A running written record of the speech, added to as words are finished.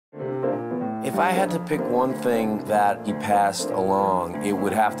If I had to pick one thing that he passed along, it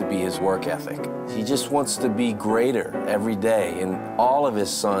would have to be his work ethic. He just wants to be greater every day, and all of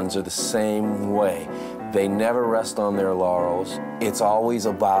his sons are the same way. They never rest on their laurels. It's always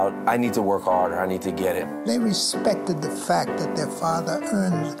about, I need to work harder, I need to get it. They respected the fact that their father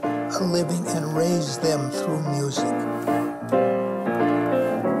earned a living and raised them through music.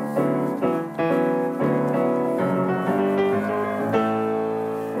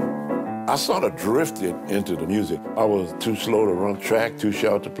 I sort of drifted into the music. I was too slow to run track, too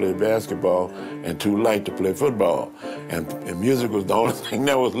short to play basketball, and too light to play football. And music was the only thing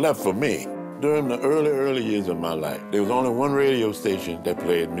that was left for me. During the early years of my life, there was only one radio station that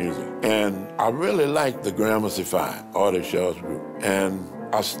played music. And I really liked the Gramercy Five, Artie Shaw's group. And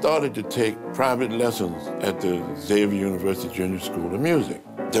I started to take private lessons at the Xavier University Junior School of Music.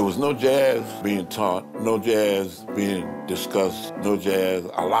 There was no jazz being taught, no jazz being discussed, no jazz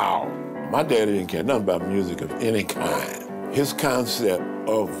allowed. My daddy didn't care nothing about music of any kind. His concept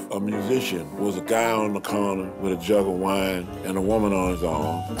of a musician was a guy on the corner with a jug of wine and a woman on his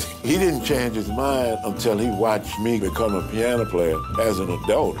arm. He didn't change his mind until he watched me become a piano player as an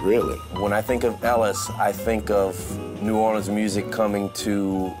adult, really. When I think of Ellis, I think of New Orleans music coming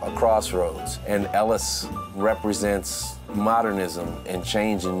to a crossroads. And Ellis represents modernism and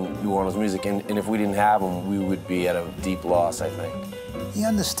change in New Orleans music. And if we didn't have him, we would be at a deep loss, I think. He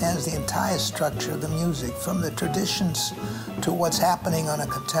understands the entire structure of the music, from the traditions to what's happening on a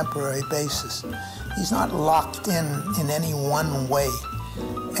contemporary basis. He's not locked in any one way,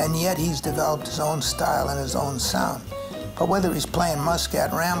 and yet he's developed his own style and his own sound. But whether he's playing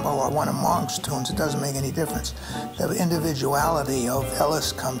Muscat Rambo or one of Monk's tunes, it doesn't make any difference. The individuality of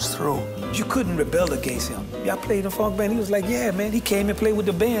Ellis comes through. You couldn't rebel against him. Y'all played in a funk band. He was like, yeah, man. He came and played with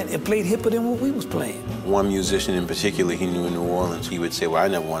the band and played hipper than what we was playing. One musician in particular he knew in New Orleans, he would say, well, I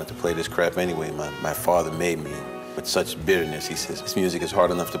never wanted to play this crap anyway. My father made me. With such bitterness, he says, this music is hard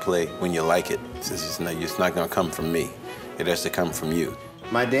enough to play when you like it. He says, it's not going to come from me. It has to come from you.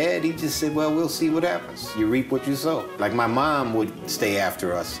 My dad, he just said, well, we'll see what happens. You reap what you sow. Like my mom would stay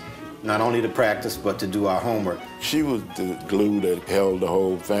after us, not only to practice, but to do our homework. She was the glue that held the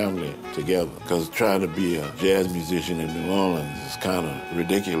whole family together, because trying to be a jazz musician in New Orleans is kind of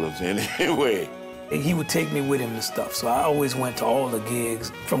ridiculous anyway. He would take me with him and stuff, so I always went to all the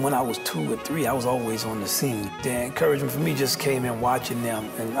gigs. From when I was 2 or 3, I was always on the scene. The encouragement for me just came in watching them,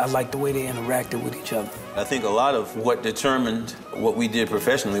 and I liked the way they interacted with each other. I think a lot of what determined what we did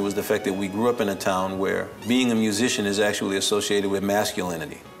professionally was the fact that we grew up in a town where being a musician is actually associated with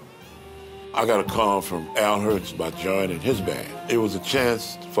masculinity. I got a call from Al Hertz about joining his band. It was a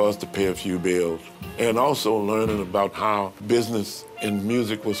chance for us to pay a few bills and also learning about how business in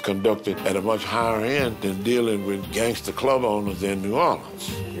music was conducted at a much higher end than dealing with gangster club owners in New Orleans.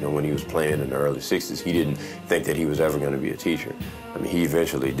 You know, when he was playing in the early 60s, he didn't think that he was ever going to be a teacher. I mean, he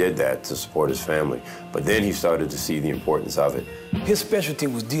eventually did that to support his family, but then he started to see the importance of it. His specialty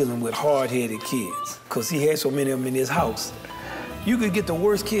was dealing with hard-headed kids, because he had so many of them in his house. You could get the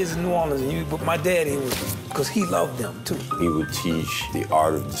worst kids in New Orleans, but my daddy was, because he loved them, too. He would teach the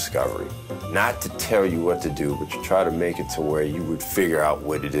art of discovery. Not to tell you what to do, but to try to make it to where you would figure out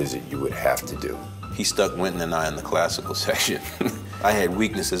what it is that you would have to do. He stuck Winton and I in the classical section. I had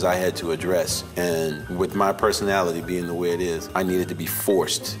weaknesses I had to address, and with my personality being the way it is, I needed to be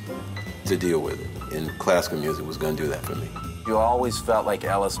forced to deal with it, and classical music was going to do that for me. You always felt like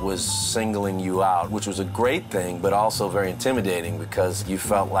Ellis was singling you out, which was a great thing, but also very intimidating because you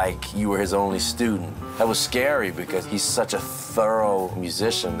felt like you were his only student. That was scary because he's such a thorough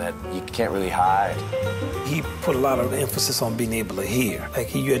musician that you can't really hide. He put a lot of emphasis on being able to hear.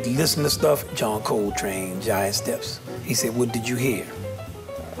 Like you had to listen to stuff, John Coltrane, Giant Steps. He said, what did you hear?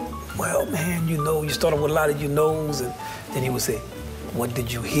 Well, man, you know, you started with a lot of your knows, and then he would say, what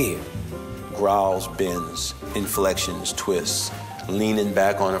did you hear? Growls, bends, inflections, twists, leaning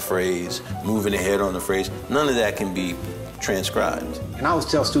back on a phrase, moving ahead on a phrase. None of that can be transcribed. And I always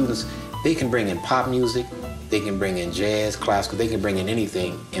tell students, they can bring in pop music, they can bring in jazz, classical, they can bring in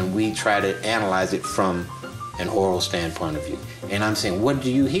anything, and we try to analyze it from an oral standpoint of view. And I'm saying, what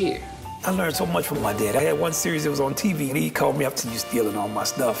do you hear? I learned so much from my dad. I had one series that was on TV, and he called me up to you stealing all my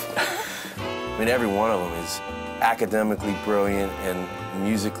stuff. I mean, every one of them is academically brilliant and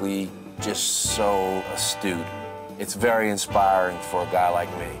musically just so astute. It's very inspiring for a guy like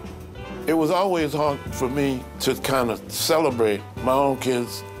me. It was always hard for me to kind of celebrate my own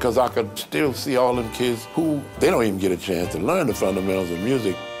kids because I could still see all them kids who, they don't even get a chance to learn the fundamentals of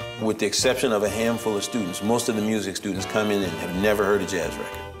music. With the exception of a handful of students, most of the music students come in and have never heard a jazz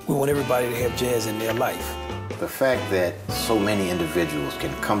record. We want everybody to have jazz in their life. The fact that so many individuals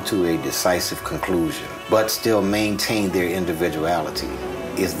can come to a decisive conclusion but still maintain their individuality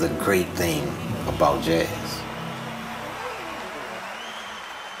is the great thing about jazz.